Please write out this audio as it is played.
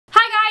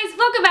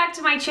Welcome back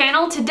to my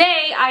channel.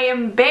 Today I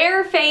am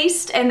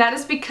barefaced, and that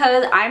is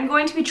because I'm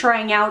going to be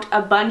trying out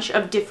a bunch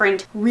of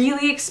different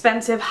really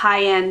expensive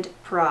high-end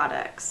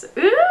products.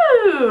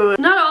 Ooh!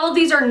 Not all of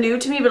these are new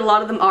to me, but a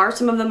lot of them are.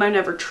 Some of them I've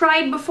never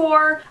tried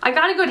before. I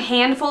got a good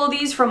handful of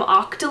these from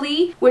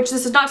Octoly, which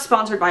this is not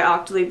sponsored by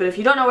Octoly, but if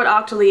you don't know what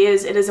Octoly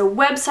is, it is a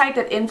website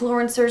that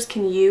influencers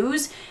can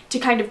use to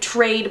kind of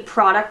trade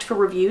product for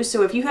reviews.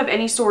 So if you have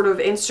any sort of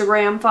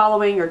Instagram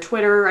following or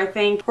Twitter, I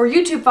think, or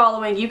YouTube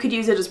following, you could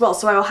use it as well.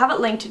 So I will have it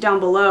linked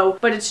down below,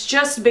 but it's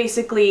just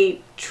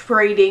basically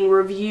trading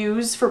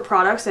reviews for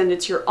products, and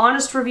it's your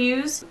honest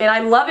reviews. And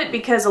I love it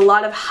because a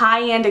lot of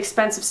high-end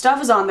expensive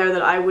stuff is on there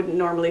that I wouldn't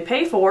normally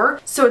pay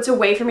for. So it's a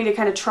way for me to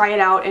kind of try it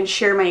out and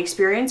share my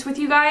experience with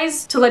you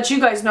guys to let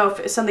you guys know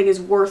if something is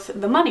worth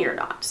the money or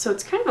not. So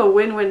it's kind of a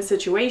win-win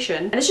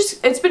situation. And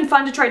it's been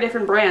fun to try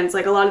different brands.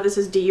 Like a lot of this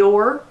is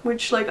Dior,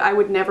 which like I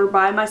would never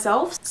buy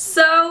myself.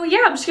 So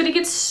yeah, I'm just gonna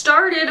get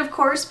started, of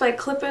course, by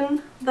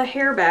clipping the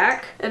hair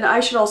back. And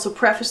I should also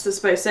preface this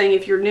by saying,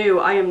 if you're new,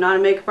 I am not a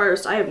makeup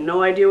artist. I have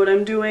no idea what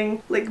I'm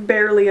doing, like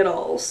barely at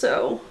all,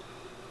 so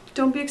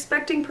don't be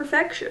expecting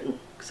perfection,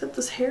 except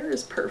this hair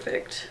is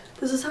perfect.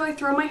 This is how I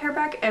throw my hair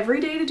back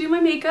every day to do my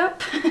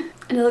makeup.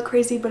 And I look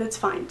crazy, but it's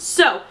fine.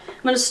 So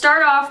I'm going to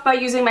start off by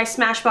using my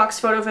Smashbox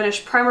Photo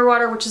Finish Primer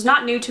Water, which is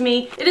not new to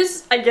me. It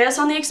is, I guess,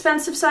 on the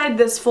expensive side.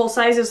 This full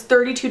size is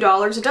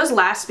 $32. It does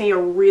last me a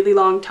really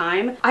long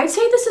time. I'd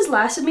say this has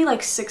lasted me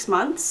like 6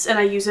 months, and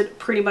I use it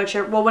pretty much,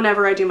 well,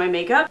 whenever I do my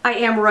makeup. I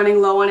am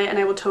running low on it, and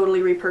I will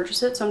totally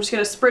repurchase it. So I'm just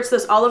going to spritz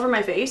this all over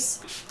my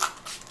face.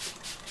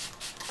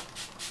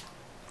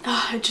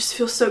 Oh, it just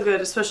feels so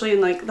good, especially in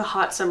like the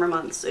hot summer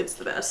months. It's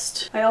the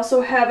best. I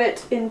also have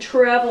it in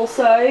travel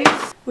size,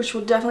 which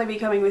will definitely be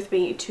coming with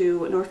me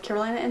to North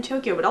Carolina and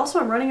Tokyo, but also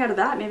I'm running out of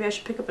that. Maybe I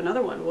should pick up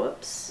another one.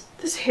 Whoops.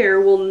 This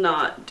hair will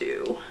not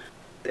do.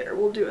 There,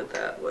 we'll do it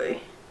that way.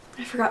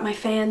 I forgot my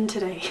fan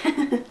today.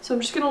 So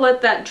I'm just gonna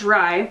let that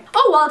dry.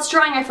 Oh, while it's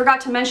drying, I forgot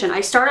to mention,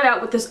 I started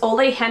out with this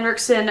Ole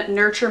Henriksen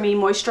Nurture Me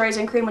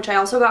Moisturizing Cream, which I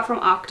also got from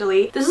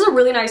Octoly. This is a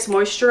really nice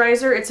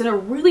moisturizer. It's in a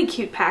really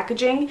cute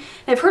packaging. And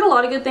I've heard a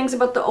lot of good things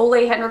about the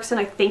Ole Henriksen.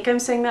 I think I'm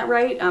saying that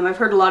right. I've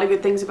heard a lot of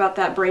good things about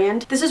that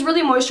brand. This is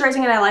really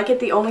moisturizing and I like it.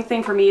 The only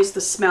thing for me is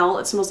the smell.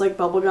 It smells like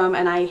bubblegum,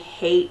 and I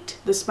hate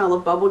the smell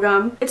of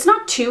bubblegum. It's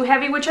not too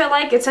heavy, which I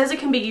like. It says it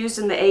can be used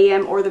in the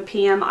AM or the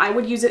PM. I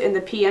would use it in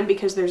the PM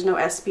because there's no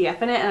SPF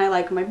in it, and I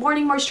like my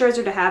morning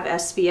moisturizer to have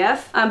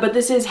SPF, but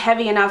this is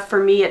heavy enough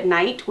for me at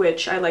night,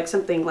 which I like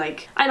something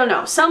like, I don't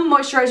know, some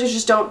moisturizers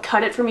just don't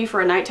cut it for me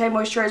for a nighttime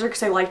moisturizer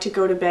because I like to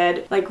go to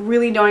bed like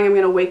really knowing I'm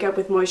gonna wake up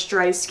with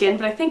moisturized skin,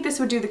 but I think this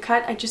would do the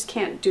cut. I just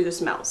can't do the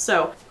smell.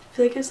 So I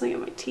feel like I something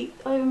in my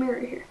teeth. I have a mirror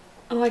here.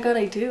 Oh my god,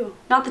 I do.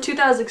 Not the tooth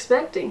I was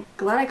expecting.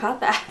 Glad I caught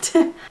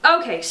that.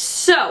 Okay,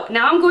 so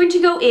now I'm going to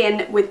go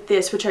in with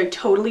this, which I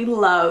totally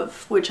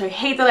love, which I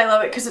hate that I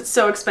love it because it's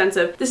so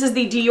expensive. This is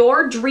the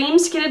Dior Dream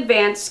Skin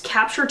Advanced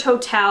Capture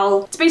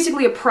Total. It's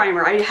basically a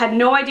primer. I had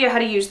no idea how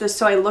to use this,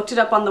 so I looked it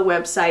up on the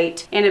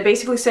website, and it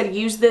basically said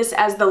use this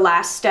as the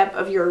last step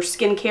of your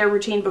skincare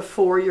routine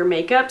before your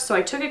makeup. So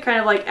I took it kind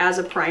of like as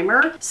a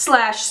primer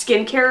slash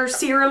skincare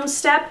serum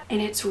step,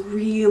 and it's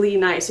really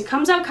nice. It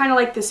comes out kind of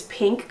like this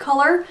pink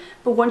color,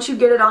 but once you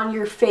get it on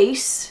your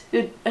face,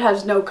 it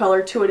has no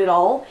color to it at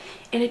all.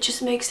 And it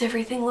just makes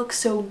everything look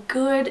so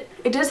good.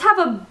 It does have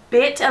a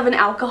bit of an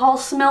alcohol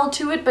smell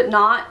to it, but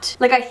not,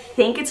 like I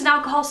think it's an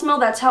alcohol smell.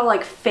 That's how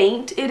like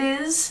faint it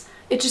is.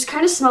 It just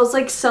kind of smells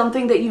like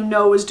something that you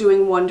know is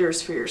doing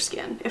wonders for your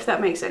skin, if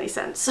that makes any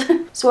sense.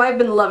 So I've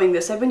been loving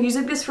this. I've been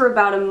using this for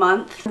about a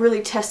month,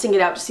 really testing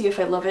it out to see if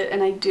I love it,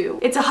 and I do.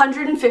 It's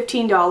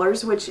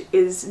 $115, which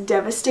is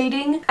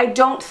devastating. I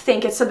don't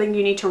think it's something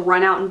you need to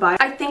run out and buy.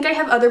 I think I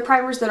have other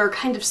primers that are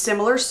kind of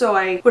similar, so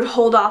I would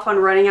hold off on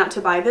running out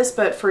to buy this,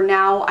 but for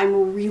now,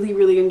 I'm really,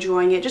 really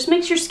enjoying it. It just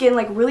makes your skin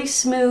like really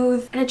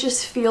smooth, and it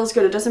just feels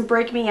good. It doesn't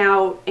break me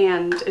out,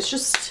 and it's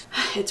just,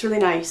 it's really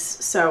nice.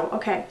 So,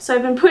 okay. So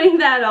I've been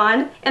putting that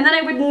on, and then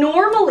I would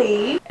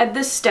normally at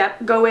this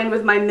step go in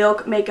with my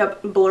Milk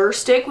Makeup Blur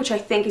Stick, which I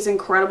think is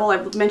incredible.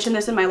 I've mentioned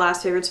this in my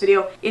last favorites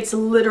video. It's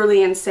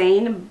literally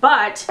insane,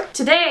 but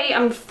today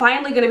I'm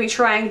finally going to be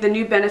trying the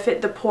new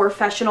Benefit, the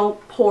Porefessional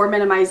Pore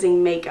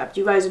Minimizing Makeup.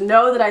 You guys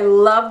know that I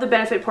love the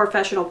Benefit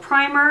Porefessional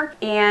Primer,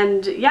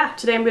 and yeah,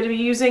 today I'm going to be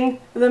using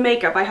the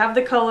makeup. I have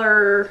the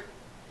color,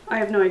 I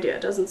have no idea,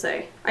 it doesn't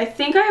say. I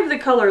think I have the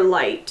color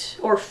light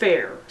or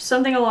fair,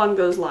 something along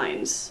those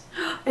lines.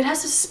 It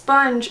has a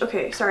sponge.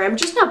 Okay, sorry,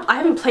 I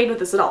haven't played with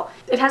this at all.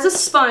 It has a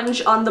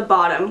sponge on the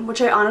bottom,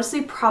 which I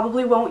honestly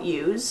probably won't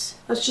use.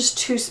 That's just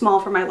too small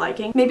for my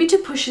liking. Maybe to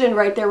push it in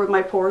right there where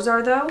my pores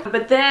are though.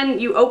 But then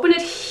you open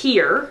it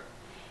here,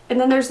 and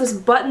then there's this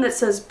button that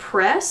says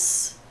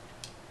press.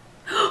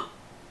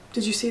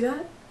 Did you see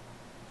that?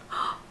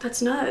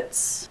 That's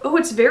nuts. Oh,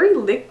 it's very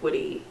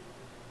liquidy.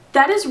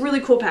 That is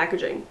really cool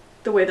packaging,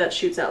 the way that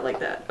shoots out like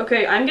that.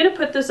 Okay, I'm gonna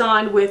put this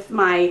on with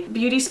my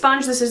beauty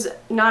sponge. This is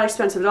not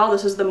expensive at all.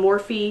 This is the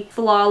Morphe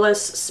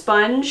Flawless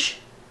Sponge.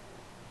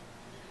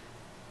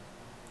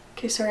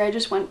 Okay, sorry, I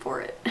just went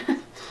for it.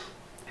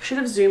 I should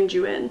have zoomed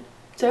you in.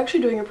 It's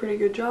actually doing a pretty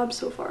good job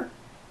so far.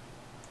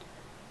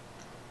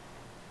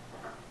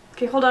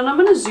 Okay, hold on, I'm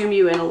gonna zoom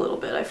you in a little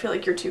bit. I feel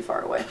like you're too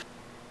far away.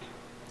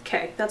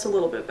 Okay, that's a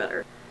little bit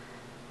better.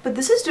 But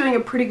this is doing a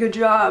pretty good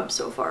job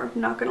so far, I'm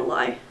not gonna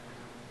lie.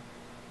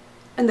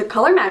 And the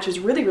color match is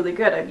really, really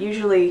good. I've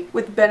usually,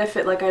 with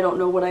Benefit, like I don't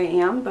know what I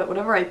am, but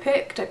whatever I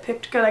picked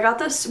good. I got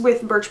this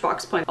with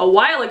Birchbox Point a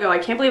while ago. I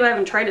can't believe I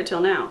haven't tried it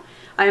till now.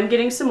 I am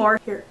getting some more.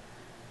 Here.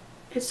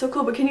 It's so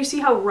cool, but can you see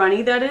how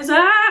runny that is?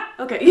 Ah!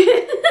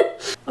 Okay.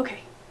 Okay,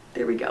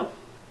 there we go.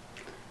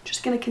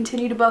 Just gonna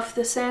continue to buff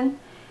this in.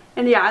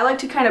 And yeah, I like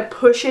to kind of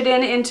push it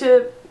in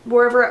into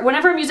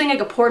whenever I'm using like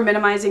a pore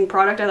minimizing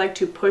product, I like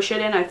to push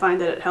it in. I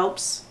find that it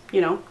helps, you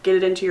know, get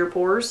it into your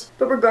pores.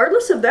 But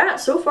regardless of that,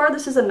 so far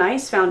this is a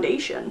nice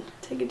foundation.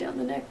 Take it down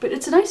the neck, but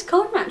it's a nice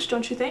color match,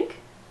 don't you think?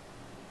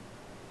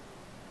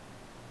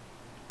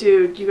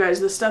 Dude, you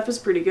guys, this stuff is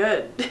pretty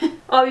good.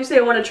 Obviously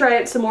I want to try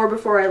it some more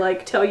before I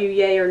like tell you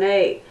yay or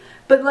nay.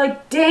 But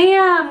like,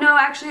 damn, no,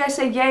 actually I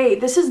say yay.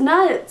 This is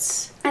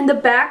nuts. And the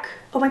back,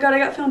 oh my god, I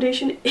got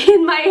foundation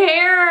in my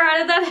hair. How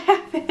did that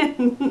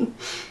happen?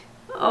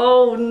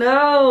 Oh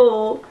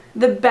no.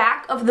 The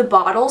back of the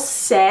bottle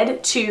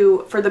said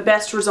for the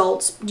best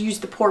results, use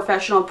the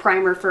Porefessional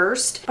primer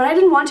first. But I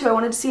didn't want to. I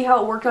wanted to see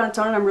how it worked on its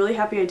own, and I'm really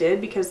happy I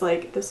did because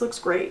like, this looks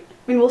great.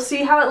 I mean, we'll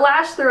see how it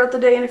lasts throughout the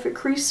day and if it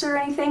creases or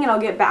anything, and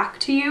I'll get back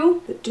to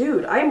you. But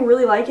dude, I'm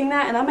really liking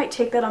that, and I might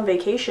take that on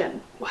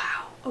vacation.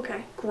 Wow.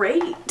 Okay,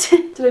 great.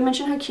 Did I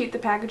mention how cute the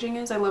packaging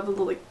is? I love the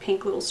little like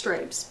pink little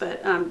stripes,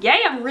 but yay,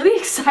 I'm really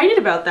excited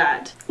about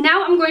that.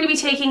 Now I'm going to be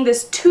taking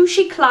this Touche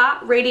Éclat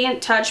Radiant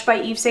Touch by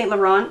Yves Saint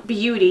Laurent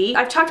Beauty.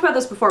 I've talked about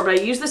this before, but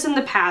I used this in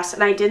the past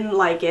and I didn't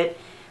like it.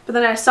 But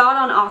then I saw it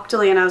on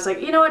Octoly and I was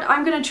like, you know what,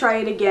 I'm gonna try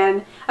it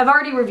again. I've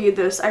already reviewed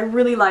this, I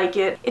really like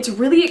it. It's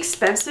really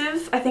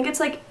expensive. I think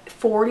it's like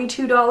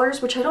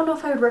 $42, which I don't know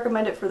if I would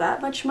recommend it for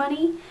that much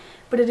money,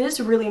 but it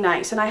is really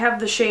nice. And I have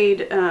the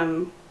shade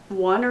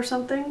 1 or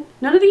something.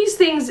 None of these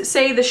things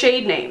say the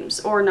shade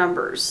names or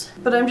numbers,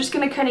 but I'm just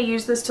gonna kind of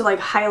use this to like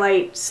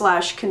highlight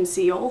 /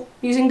 conceal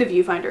using the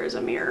viewfinder as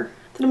a mirror.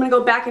 Then I'm gonna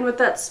go back in with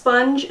that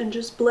sponge and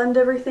just blend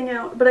everything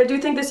out. But I do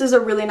think this is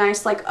a really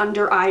nice like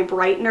under eye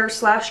brightener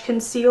 /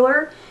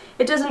 concealer.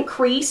 It doesn't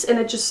crease and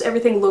it just,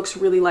 everything looks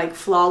really like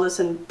flawless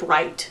and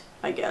bright,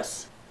 I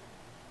guess.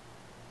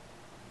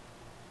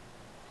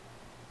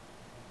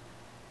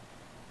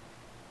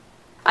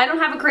 I don't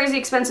have a crazy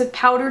expensive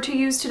powder to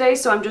use today,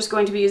 so I'm just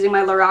going to be using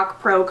my Lorac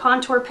Pro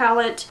Contour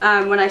Palette.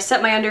 When I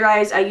set my under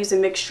eyes, I use a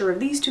mixture of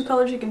these two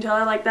colors. You can tell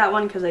I like that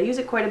one because I use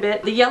it quite a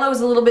bit. The yellow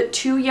is a little bit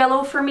too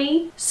yellow for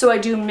me, so I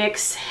do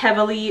mix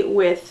heavily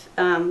with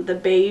the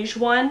beige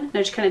one. And I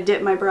just kind of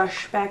dip my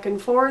brush back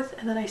and forth,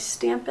 and then I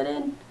stamp it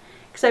in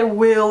because I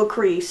will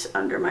crease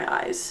under my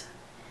eyes.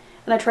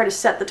 And I try to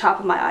set the top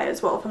of my eye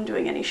as well if I'm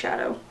doing any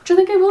shadow, which I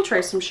think I will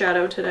try some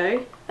shadow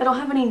today. I don't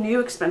have any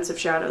new expensive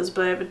shadows,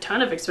 but I have a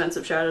ton of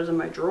expensive shadows in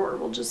my drawer.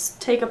 We'll just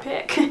take a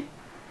pick. And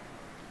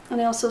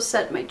I also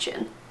set my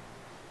chin.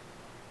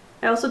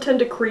 I also tend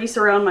to crease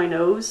around my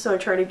nose, so I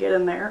try to get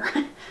in there.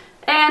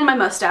 And my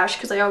mustache,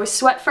 because I always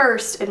sweat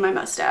first in my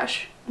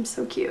mustache. I'm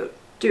so cute.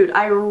 Dude,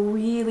 I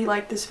really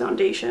like this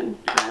foundation.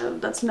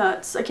 That's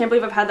nuts. I can't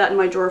believe I've had that in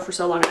my drawer for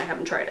so long and I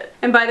haven't tried it.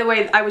 And by the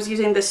way, I was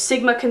using the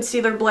Sigma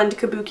Concealer Blend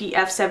Kabuki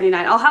F79.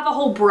 I'll have a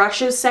whole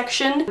brushes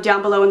section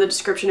down below in the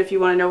description if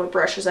you want to know what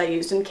brushes I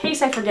used, in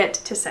case I forget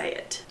to say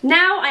it.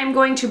 Now I'm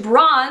going to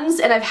bronze,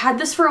 and I've had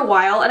this for a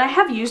while, and I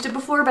have used it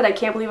before, but I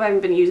can't believe I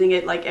haven't been using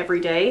it like every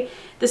day.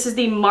 This is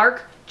the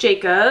Marc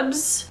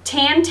Jacobs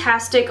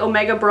Tan-tastic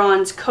Omega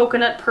Bronze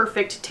Coconut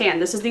Perfect Tan.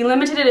 This is the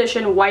limited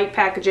edition white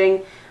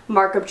packaging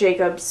Marc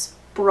Jacobs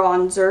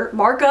bronzer.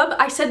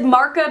 I said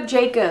Marc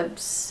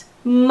Jacobs.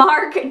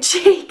 Marc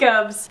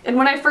Jacobs. And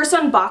when I first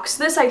unboxed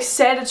this, I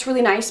said it's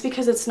really nice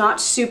because it's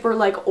not super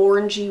like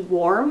orangey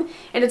warm,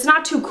 and it's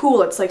not too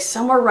cool. It's like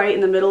somewhere right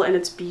in the middle, and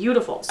it's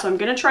beautiful. So I'm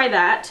gonna try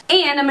that.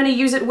 And I'm gonna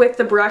use it with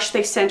the brush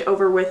they sent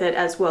over with it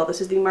as well.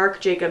 This is the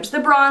Marc Jacobs, the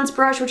bronze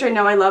brush, which I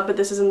know I love, but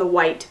this is in the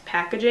white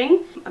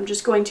packaging. I'm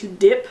just going to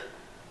dip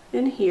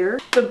in here.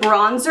 The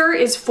bronzer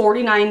is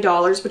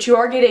 $49, but you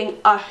are getting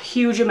a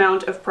huge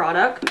amount of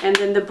product, and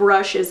then the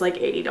brush is like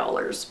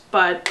 $80,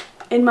 but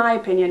in my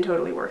opinion,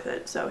 totally worth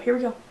it. So here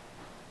we go.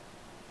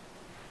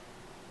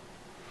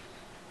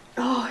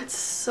 Oh, it's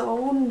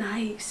so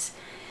nice.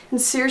 And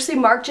seriously,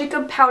 Marc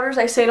Jacobs powders,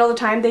 I say it all the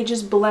time, they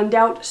just blend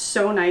out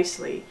so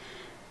nicely.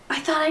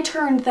 I thought I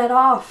turned that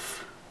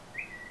off.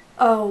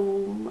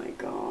 Oh my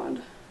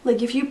god.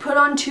 Like if you put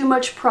on too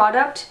much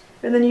product,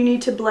 and then you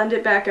need to blend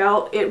it back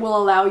out, it will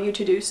allow you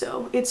to do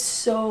so. It's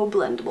so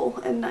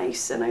blendable and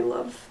nice, and I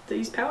love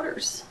these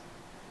powders.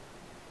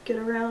 Get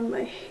around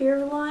my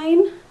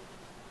hairline.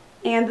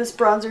 And this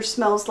bronzer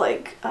smells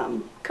like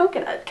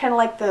coconut, kind of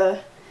like the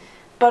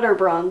butter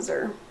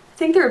bronzer. I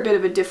think they're a bit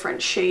of a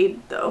different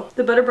shade though.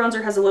 The butter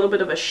bronzer has a little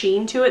bit of a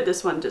sheen to it,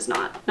 this one does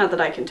not. Not that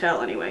I can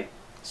tell anyway.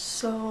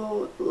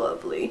 So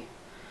lovely.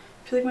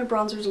 I feel like my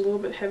bronzer's a little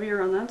bit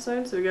heavier on that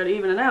side, so we gotta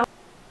even it out.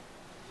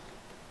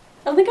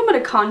 I don't think I'm I'm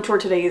going to contour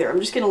today either.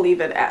 I'm just going to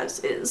leave it as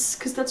is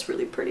because that's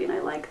really pretty and I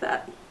like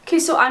that. Okay,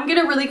 so I'm going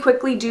to really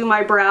quickly do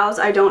my brows.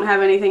 I don't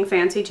have anything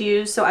fancy to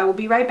use, so I will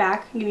be right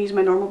back. I'm going to use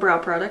my normal brow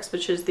products,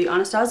 which is the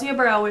Anastasia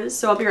Brow Wiz,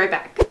 so I'll be right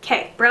back.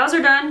 Okay, brows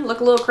are done. Look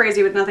a little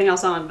crazy with nothing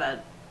else on,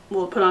 but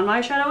we'll put on my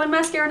eyeshadow and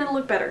mascara and it'll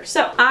look better.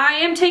 So I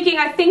am taking,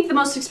 I think, the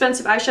most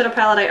expensive eyeshadow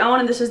palette I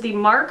own, and this is the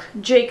Marc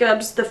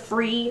Jacobs The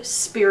Free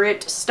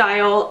Spirit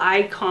Style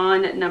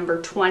Icon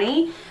number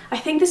 20. I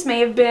think this may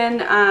have been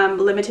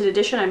limited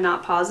edition, I'm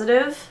not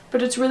positive,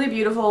 but it's really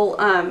beautiful.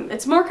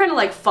 It's more kind of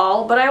like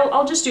fall, but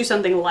I'll just do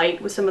something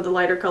light with some of the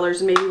lighter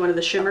colors and maybe one of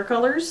the shimmer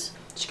colors.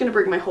 Just gonna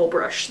bring my whole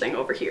brush thing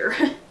over here.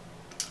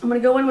 I'm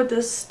gonna go in with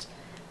this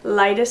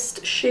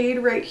lightest shade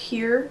right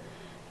here.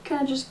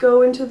 Kind of just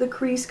go into the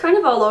crease, kind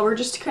of all over,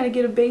 just to kind of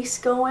get a base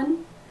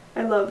going.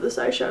 I love this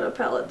eyeshadow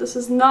palette. This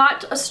is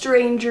not a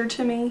stranger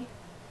to me.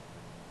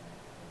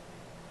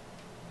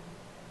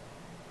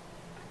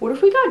 What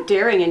if we got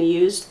daring and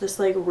used this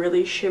like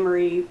really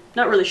shimmery,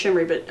 not really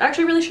shimmery, but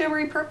actually really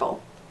shimmery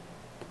purple?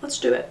 Let's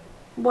do it.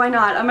 Why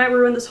not? I might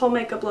ruin this whole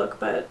makeup look,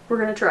 but we're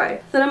gonna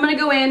try. Then I'm gonna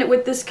go in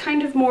with this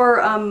kind of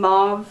more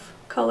mauve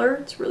color.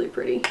 It's really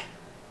pretty.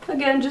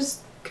 Again,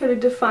 just kind of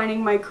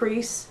defining my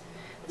crease.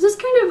 This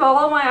is kind of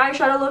all my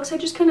eyeshadow looks. I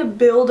just kind of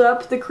build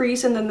up the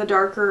crease and then the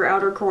darker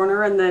outer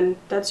corner, and then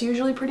that's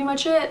usually pretty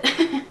much it.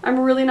 I'm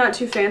really not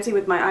too fancy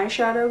with my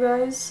eyeshadow,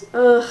 guys.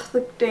 Ugh,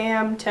 the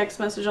damn text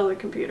message on the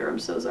computer. I'm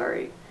so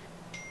sorry.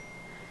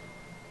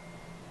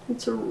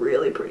 It's a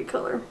really pretty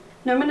color.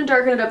 Now I'm going to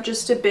darken it up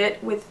just a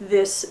bit with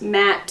this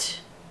matte,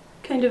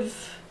 kind of,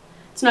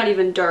 it's not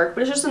even dark,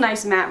 but it's just a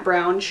nice matte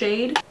brown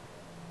shade.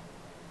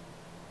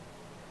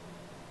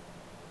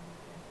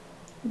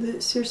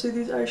 Seriously,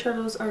 these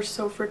eyeshadows are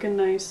so freaking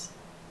nice.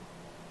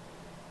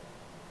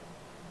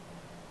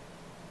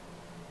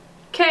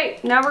 Okay,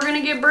 now we're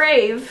gonna get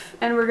brave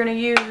and we're gonna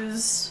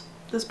use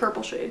this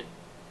purple shade.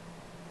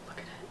 Look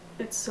at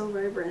it. It's so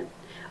vibrant.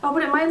 Oh,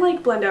 but it might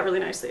like blend out really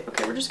nicely.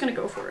 Okay, we're just gonna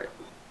go for it.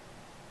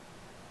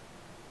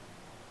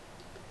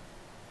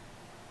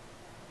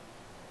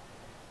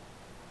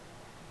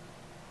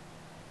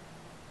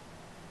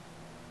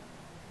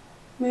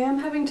 Maybe I'm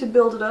having to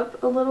build it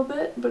up a little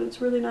bit, but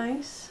it's really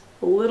nice.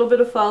 A little bit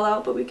of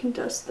fallout, but we can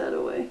dust that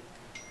away.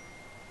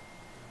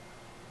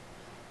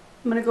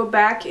 I'm going to go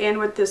back in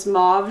with this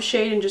mauve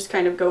shade and just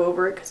kind of go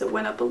over it because it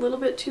went up a little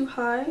bit too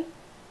high.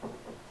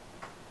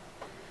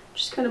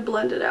 Just kind of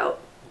blend it out.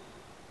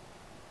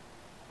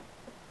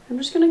 I'm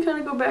just going to kind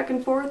of go back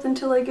and forth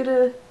until I get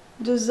a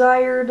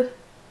desired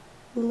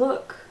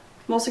look.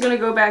 I'm also going to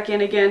go back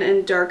in again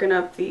and darken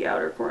up the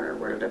outer corner.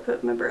 Where did I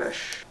put my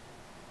brush?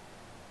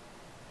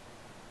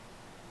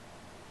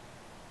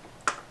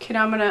 Okay,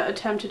 now I'm gonna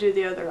attempt to do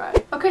the other eye.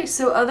 Okay,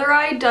 so other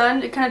eye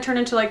done. It kind of turned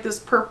into like this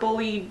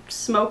purpley,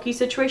 smoky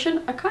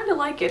situation. I kind of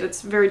like it.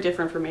 It's very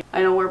different for me.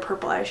 I don't wear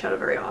purple eyeshadow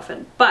very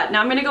often. But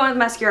now I'm gonna go in with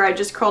mascara. I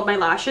just curled my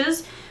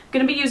lashes. I'm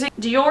gonna be using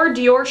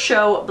Dior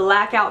Show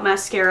Blackout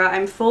Mascara.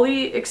 I'm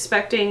fully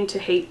expecting to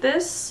hate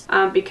this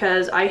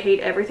because I hate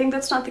everything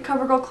that's not the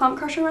CoverGirl Clump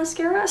Crusher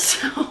mascara.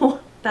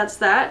 So that's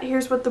that.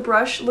 Here's what the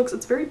brush looks.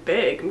 It's very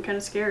big. I'm kind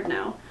of scared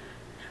now.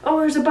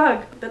 Oh, there's a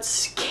bug. That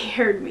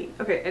scared me.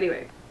 Okay,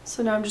 anyway.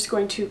 So now I'm just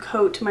going to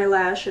coat my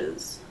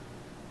lashes.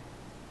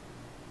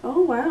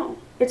 Oh wow.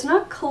 It's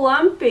not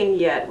clumping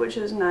yet, which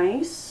is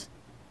nice.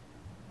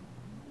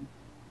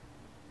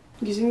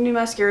 Using new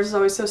mascaras is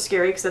always so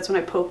scary because that's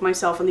when I poke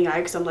myself in the eye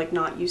because I'm like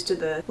not used to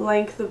the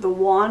length of the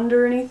wand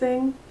or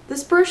anything.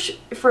 This brush,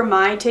 for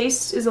my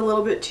taste, is a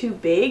little bit too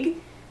big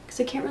because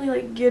I can't really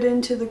like get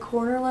into the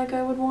corner like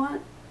I would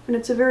want. And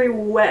it's a very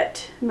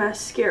wet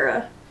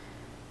mascara,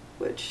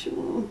 which I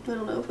don't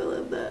know if I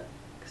love that.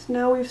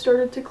 Now we've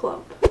started to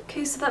clump.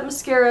 Okay, so that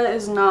mascara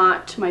is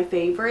not my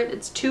favorite.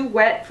 It's too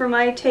wet for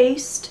my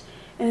taste.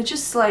 And it's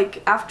just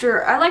like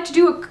after, I like to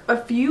do a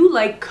few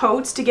like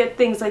coats to get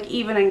things like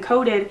even and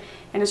coated,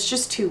 and it's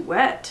just too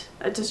wet.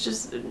 It's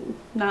just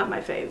not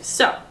my fave.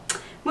 So,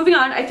 moving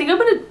on, I think I'm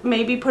gonna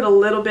maybe put a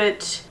little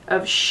bit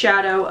of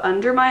shadow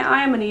under my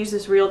eye. I'm gonna use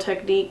this Real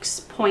Techniques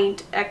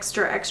Point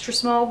Extra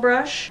Small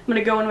brush. I'm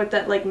gonna go in with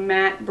that like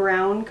matte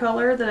brown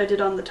color that I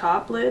did on the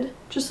top lid.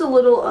 Just a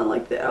little on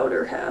like the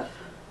outer half.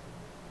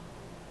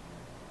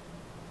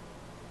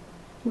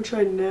 Which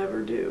I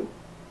never do.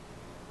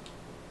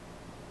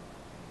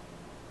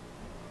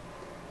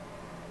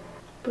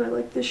 But I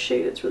like this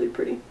shade, it's really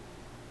pretty.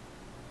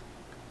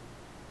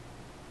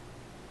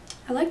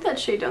 I like that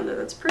shade down there,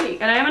 that's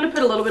pretty. And I am going to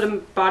put a little bit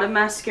of bottom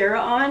mascara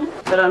on,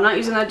 but I'm not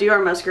using that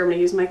Dior mascara, I'm going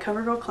to use my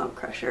CoverGirl Clump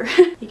Crusher.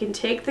 You can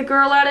take the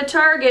girl out of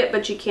Target,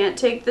 but you can't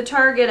take the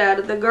Target out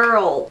of the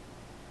girl.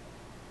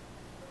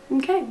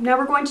 Okay, now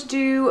we're going to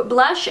do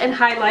blush and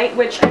highlight,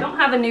 which I don't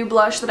have a new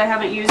blush that I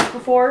haven't used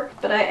before,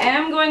 but I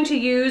am going to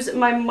use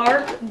my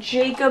Marc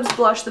Jacobs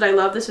blush that I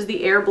love. This is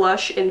the Air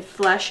Blush in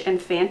Flesh and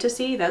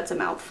Fantasy. That's a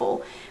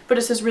mouthful. But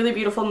it's this really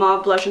beautiful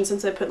mauve blush, and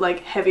since I put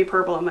like heavy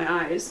purple on my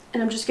eyes.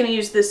 And I'm just going to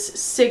use this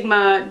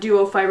Sigma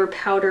Duo Fiber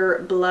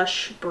Powder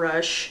Blush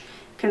Brush,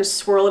 kind of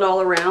swirl it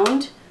all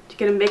around to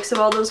get a mix of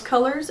all those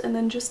colors, and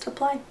then just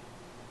apply.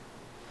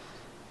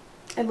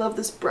 I love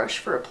this brush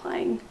for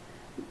applying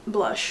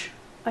blush.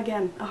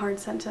 Again, a hard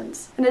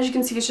sentence. And as you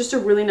can see, it's just a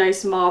really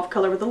nice mauve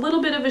color with a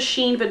little bit of a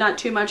sheen, but not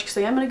too much, because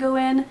I am going to go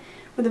in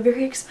with a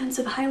very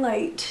expensive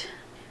highlight.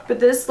 But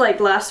this, like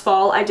last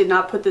fall, I did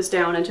not put this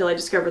down until I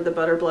discovered the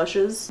butter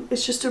blushes.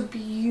 It's just a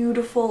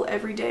beautiful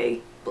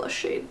everyday blush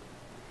shade.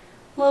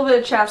 A little bit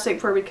of chapstick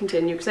before we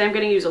continue, because I am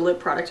going to use a lip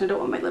product and I don't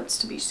want my lips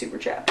to be super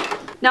chapped.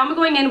 Now I'm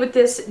going in with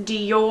this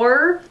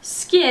Dior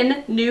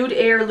Skin Nude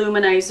Air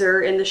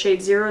Luminizer in the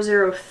shade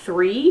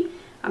 003.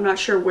 I'm not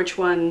sure which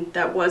one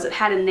that was. It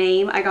had a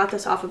name. I got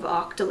this off of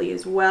Octoly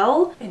as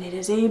well. And it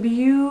is a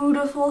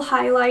beautiful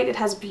highlight. It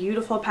has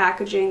beautiful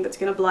packaging that's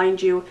going to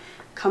blind you.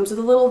 Comes with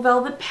a little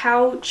velvet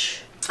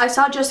pouch. I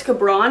saw Jessica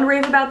Braun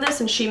rave about this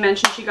and she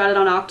mentioned she got it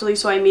on Octoly,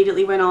 so I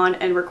immediately went on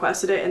and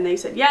requested it and they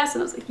said yes,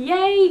 and I was like,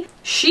 yay!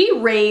 She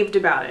raved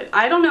about it.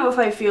 I don't know if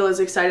I feel as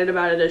excited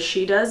about it as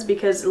she does,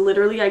 because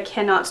literally I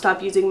cannot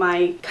stop using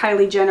my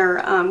Kylie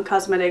Jenner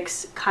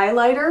Cosmetics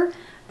highlighter.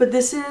 But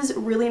this is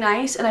really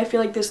nice, and I feel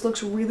like this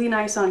looks really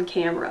nice on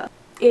camera.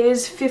 It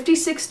is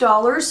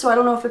 $56, so I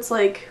don't know if it's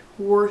like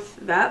worth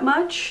that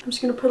much. I'm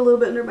just gonna put a little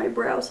bit under my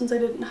brow since I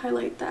didn't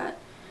highlight that.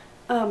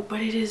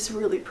 But it is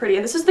really pretty,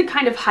 and this is the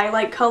kind of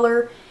highlight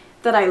color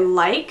that I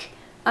like.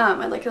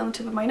 I like it on the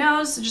tip of my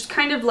nose, just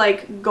kind of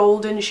like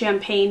golden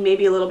champagne,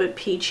 maybe a little bit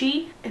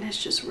peachy, and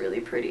it's just really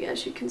pretty,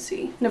 as you can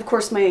see. And of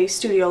course my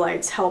studio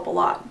lights help a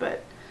lot,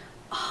 but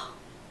oh,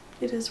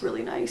 it is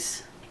really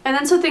nice. And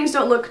then so things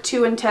don't look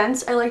too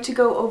intense, I like to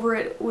go over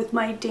it with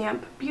my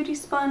damp beauty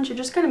sponge. It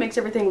just kind of makes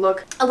everything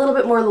look a little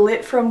bit more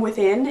lit from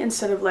within,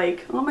 instead of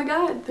like, oh my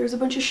god, there's a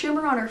bunch of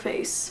shimmer on her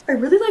face. I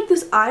really like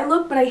this eye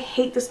look, but I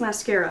hate this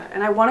mascara,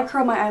 and I want to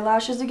curl my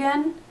eyelashes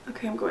again.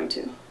 Okay, I'm going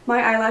to. My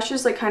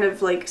eyelashes like kind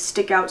of like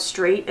stick out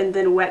straight, and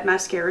then wet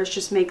mascaras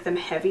just make them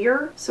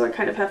heavier. So I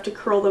kind of have to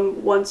curl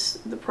them once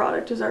the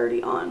product is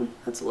already on.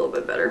 That's a little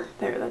bit better.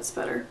 There, that's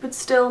better. But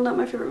still not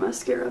my favorite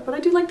mascara, but I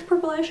do like the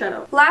purple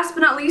eyeshadow. Last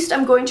but not least,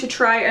 I'm going to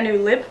try a new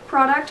lip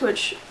product,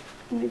 which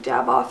let me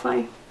dab off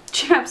my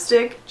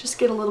chapstick. Just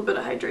get a little bit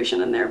of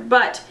hydration in there.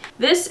 But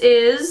this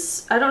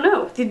is, I don't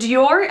know, the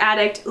Dior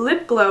Addict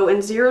Lip Glow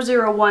in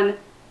 001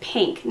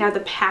 Pink. Now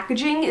the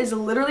packaging is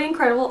literally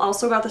incredible.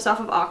 Also got this off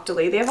of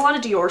Octoly. They have a lot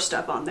of Dior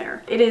stuff on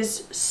there. It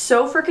is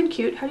so freaking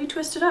cute. How do you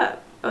twist it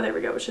up? Oh, there we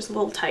go. It's just a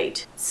little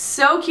tight.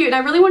 So cute. And I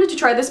really wanted to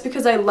try this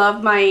because I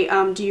love my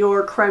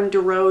Dior Creme de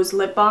Rose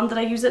lip balm that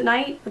I use at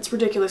night. It's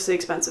ridiculously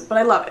expensive, but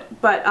I love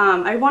it. But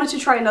I wanted to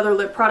try another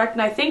lip product,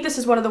 and I think this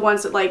is one of the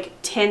ones that like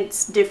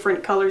tints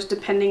different colors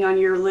depending on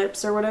your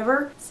lips or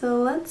whatever. So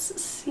let's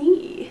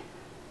see.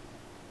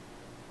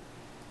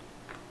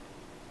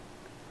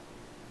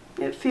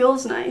 It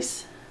feels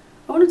nice.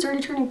 Oh, and it's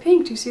already turning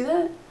pink. Do you see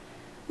that?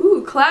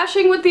 Ooh,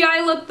 clashing with the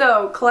eye look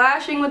though.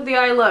 Clashing with the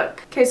eye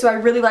look. Okay, so I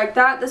really like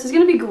that. This is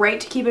gonna be great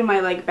to keep in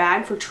my like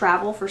bag for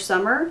travel for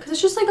summer, because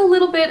it's just like a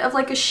little bit of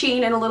like a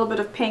sheen and a little bit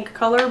of pink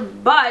color,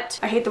 but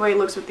I hate the way it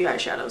looks with the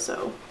eyeshadow,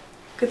 so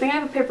good thing I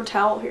have a paper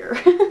towel here.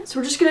 So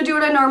we're just gonna do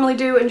what I normally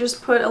do and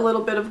just put a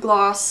little bit of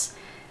gloss.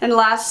 And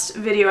last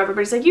video,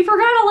 everybody's like, you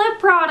forgot a lip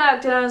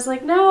product. And I was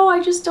like, no,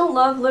 I just don't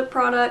love lip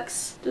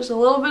products. Just a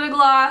little bit of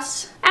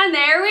gloss. And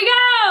there we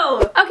go!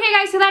 Okay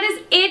guys, so that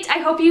is it. I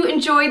hope you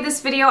enjoyed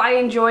this video. I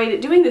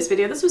enjoyed doing this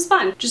video. This was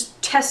fun. Just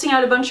testing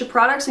out a bunch of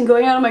products and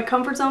going out of my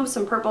comfort zone with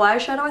some purple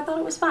eyeshadow. I thought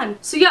it was fun.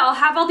 So yeah, I'll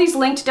have all these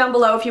linked down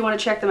below if you want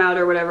to check them out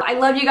or whatever. I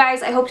love you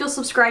guys. I hope you'll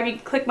subscribe. You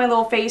can click my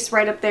little face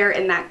right up there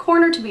in that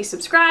corner to be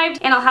subscribed.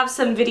 And I'll have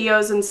some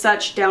videos and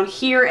such down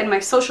here, and my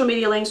social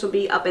media links will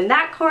be up in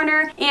that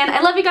corner. And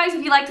I love you guys.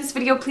 If you like this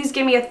video, please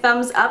give me a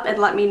thumbs up and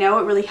let me know.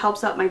 It really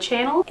helps out my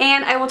channel.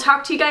 And I will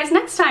talk to you guys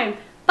next time.